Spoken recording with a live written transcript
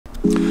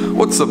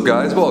What's up,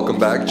 guys? Welcome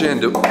back,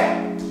 Jando.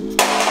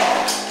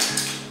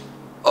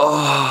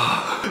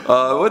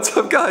 What's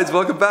up, guys?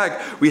 Welcome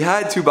back. We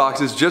had two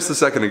boxes just a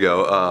second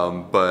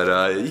ago,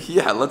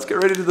 yeah, let's get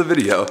right into the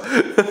video.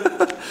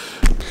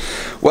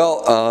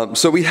 Well,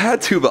 so we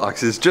had two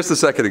boxes just a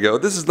second ago.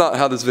 This is not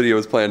how this video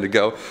was planned to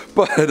go,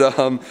 but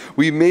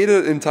we made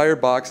an entire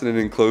box in an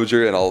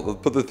enclosure, and I'll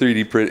put the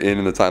 3D print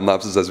in the time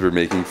lapses as we were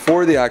making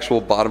for the actual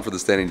bottom for the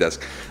standing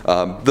desk.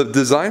 The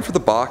design for the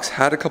box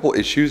had a couple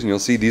issues, and you'll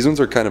see these ones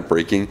are kind of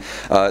breaking.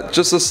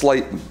 Just a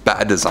slight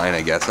bad design,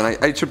 I guess, and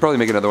I should probably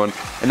make another one.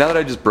 And now that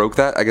I just broke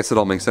that, I guess it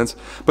all makes sense.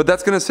 But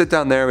that's gonna sit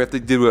down there. We have to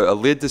do a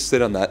lid to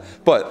sit on that.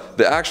 But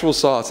the actual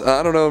sauce,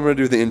 I don't know, I'm gonna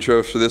do the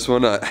intro for this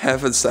one. I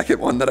have a second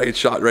one that I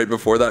shot right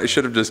before that. I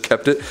should have just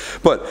kept it.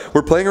 But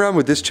we're playing around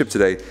with this chip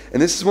today,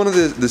 and this is one of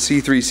the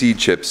C3C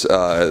chips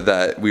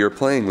that we are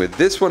playing with.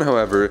 This one,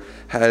 however,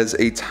 has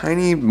a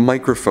tiny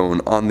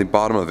microphone on the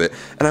bottom of it,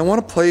 and I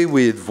want to play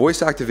with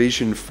voice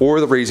activation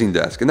for the raising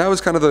desk, and that was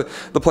kind of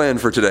the plan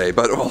for today,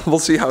 but we'll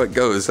see how it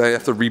goes. I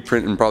have to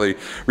reprint and probably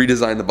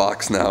redesign the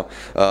box now.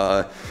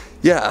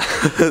 Yeah,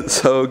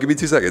 so give me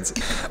 2 seconds.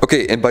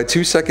 Okay, and by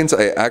 2 seconds,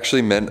 I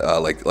actually meant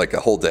like a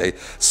whole day.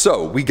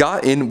 So we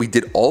got in, we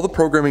did all the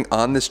programming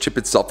on this chip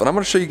itself, and I'm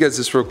gonna show you guys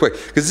this real quick,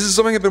 because this is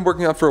something I've been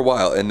working on for a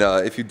while, and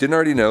if you didn't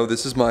already know,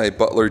 this is my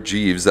butler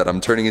Jeeves that I'm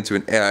turning into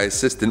an AI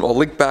assistant. I'll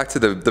link back to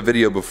the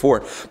video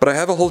before, but I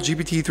have a whole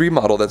GPT-3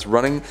 model that's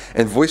running,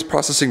 and voice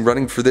processing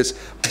running for this,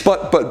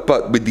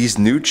 but with these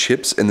new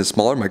chips and the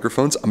smaller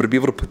microphones, I'm gonna be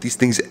able to put these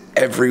things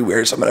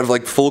everywhere, so I'm gonna have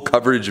like full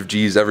coverage of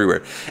Jeeves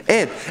everywhere.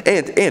 And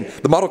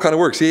the model kind of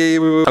works.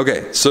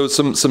 Okay, so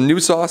some new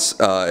sauce,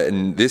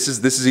 and this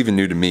is even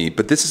new to me,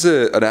 but this is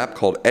an app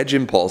called Edge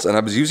Impulse, and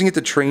I was using it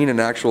to train an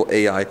actual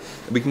AI.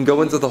 We can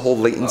go into the whole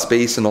latent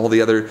space and all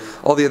the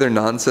other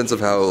nonsense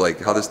of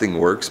how this thing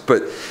works,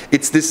 but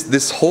it's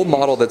this whole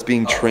model that's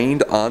being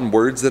trained on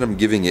words that I'm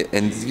giving it,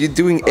 and you're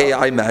doing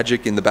AI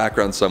magic in the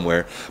background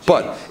somewhere.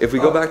 But if we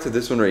go back to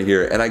this one right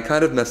here, and I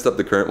kind of messed up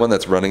the current one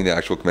that's running the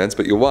actual commands,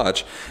 but you'll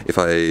watch if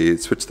I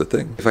switch the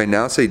thing. If I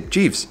now say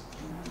Jeeves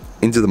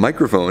into the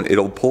microphone,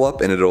 it'll pull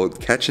up and it'll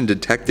catch and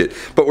detect it.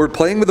 But we're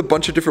playing with a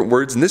bunch of different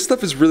words, and this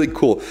stuff is really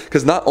cool,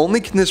 because not only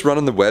can this run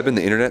on the web and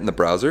the internet and the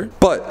browser,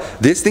 but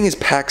this thing is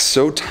packed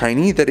so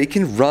tiny that it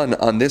can run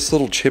on this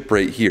little chip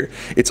right here.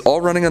 It's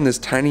all running on this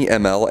tiny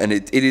ML, and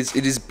it is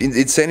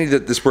insanity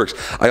that this works.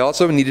 I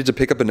also needed to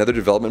pick up another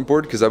development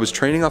board because I was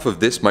training off of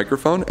this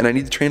microphone, and I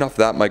need to train off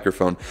that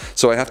microphone.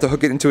 So I have to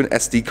hook it into an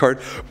SD card,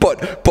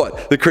 but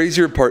the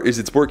crazier part is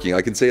it's working.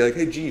 I can say like,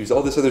 hey Jeeves,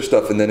 all this other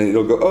stuff, and then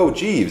it'll go, oh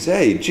Jeeves,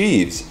 hey Jeeves.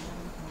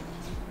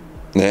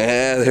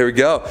 Yeah, there we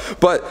go.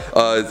 But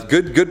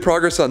good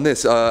progress on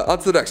this. On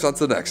to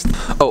the next.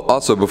 Oh,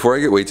 also, before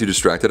I get way too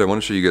distracted, I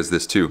want to show you guys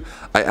this too.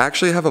 I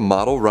actually have a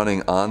model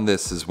running on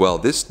this as well.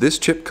 This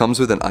chip comes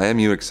with an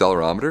IMU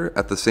accelerometer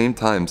at the same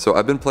time. So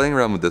I've been playing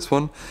around with this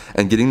one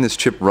and getting this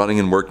chip running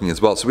and working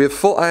as well. So we have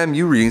full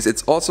IMU readings.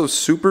 It's also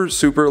super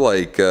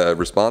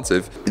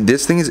responsive.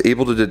 This thing is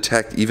able to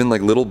detect even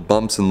like little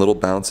bumps and little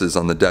bounces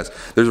on the desk.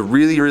 There's a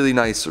really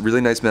nice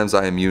MEMS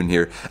IMU in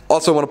here.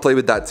 Also want to play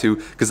with that too,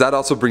 because that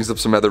also brings up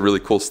some other really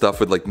cool stuff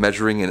with like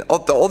measuring and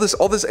all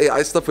this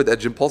AI stuff with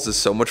Edge Impulse is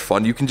so much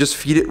fun. You can just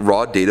feed it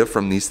raw data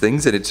from these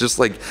things, and it's just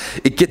like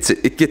it gets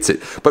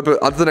it. But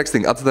on to the next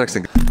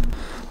thing.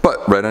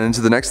 But right on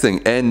into the next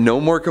thing, and no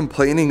more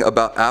complaining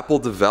about Apple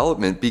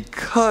development,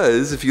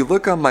 because if you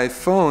look on my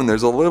phone,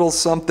 there's a little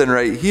something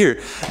right here.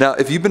 Now,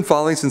 if you've been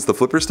following since the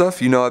Flipper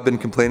stuff, you know I've been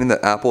complaining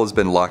that Apple has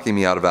been locking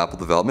me out of Apple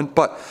development,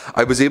 but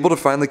I was able to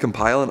finally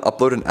compile and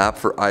upload an app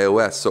for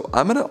iOS, so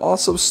I'm gonna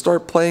also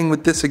start playing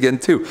with this again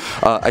too.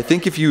 I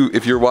think if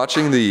you're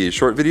watching the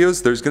short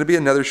videos, there's gonna be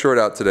another short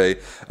out today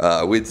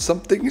with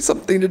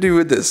something to do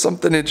with this,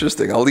 something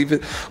interesting. I'll leave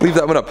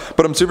that one up.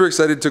 But I'm super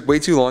excited. It took way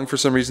too long for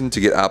some reason to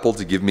get Apple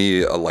to give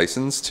me a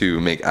license to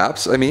make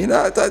apps. I mean,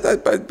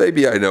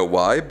 maybe I know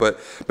why, but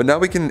now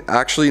we can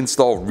actually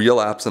install real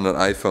apps on an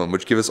iPhone,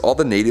 which give us all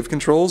the native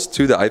controls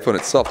to the iPhone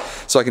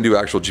itself. So I can do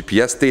actual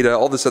GPS data,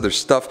 all this other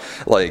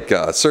stuff like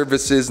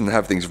services, and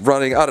have things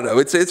running. I don't know.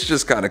 It's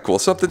just kind of cool.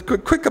 Something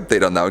quick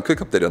update on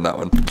that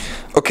one.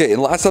 Okay,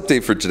 and last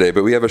update for today,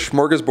 but we have a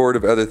smorgasbord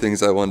of other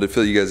things I wanted to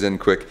fill you guys in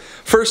quick.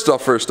 First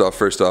off,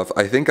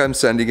 I think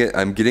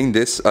I'm getting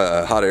this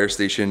hot air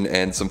station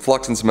and some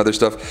flux and some other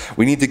stuff.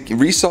 We need to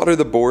resolder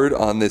the board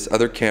on this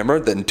other camera,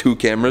 then 2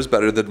 cameras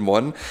better than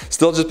 1.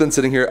 Still just been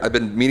sitting here. I've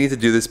been meaning to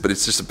do this, but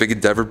it's just a big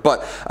endeavor.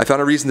 But I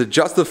found a reason to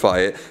justify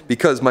it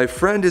because my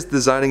friend is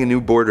designing a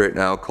new board right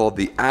now called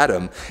the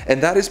Atom,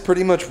 and that is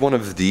pretty much one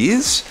of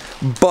these,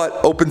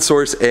 but open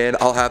source, and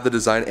I'll have the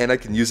design, and I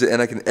can use it,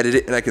 and I can edit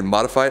it, and I can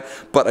modify it,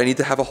 but I need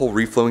to have a whole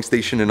reflowing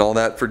station and all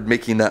that for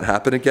making that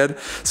happen again.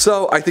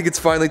 So I think it's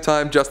finally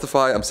time,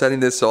 justify. I'm setting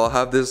this, so I'll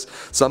have this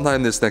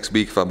sometime this next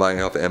week if I'm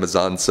buying off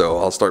Amazon, so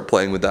I'll start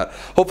playing with that.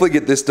 Hopefully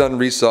get this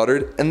done, resolder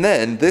soldered. And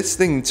then this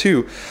thing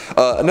too,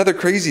 another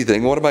crazy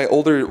thing, one of my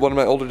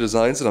older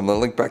designs, and I'm gonna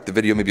link back the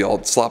video, maybe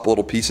I'll slap a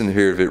little piece in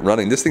here of it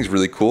running. This thing's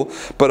really cool.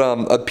 But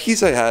a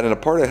piece I had and a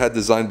part I had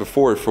designed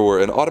before for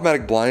an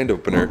automatic blind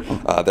opener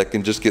that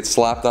can just get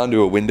slapped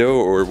onto a window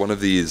or one of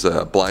these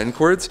blind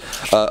cords.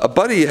 A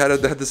buddy had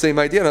the same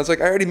idea, and I was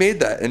like, I already made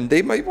that, and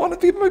they might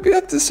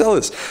have to sell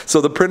this.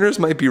 So the printers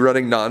might be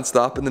running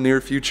nonstop in the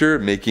near future,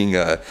 making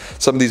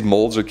some of these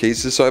molds or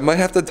cases. So I might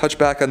have to touch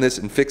back on this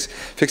and fix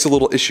a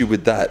little issue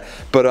with that.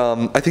 But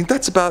I think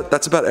that's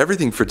about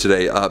everything for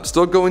today.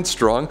 Still going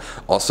strong.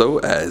 Also,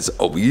 as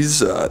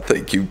always,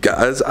 thank you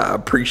guys. I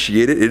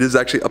appreciate it. It is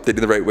actually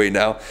updating the right way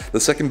now. The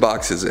second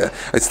box is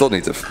I still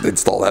need to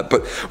install that,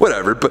 but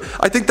whatever. But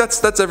I think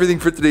that's everything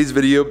for today's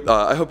video.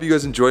 I hope you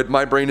guys enjoyed.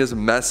 My brain is a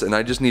mess, and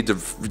I just need to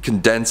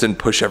condense and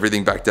push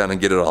everything back down and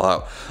get it all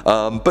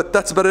out. But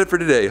that's about it for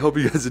today. Hope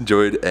you guys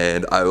enjoyed,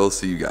 and I will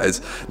see you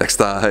guys next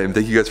time.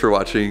 Thank you guys for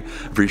watching.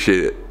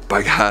 Appreciate it.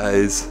 Bye,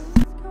 guys.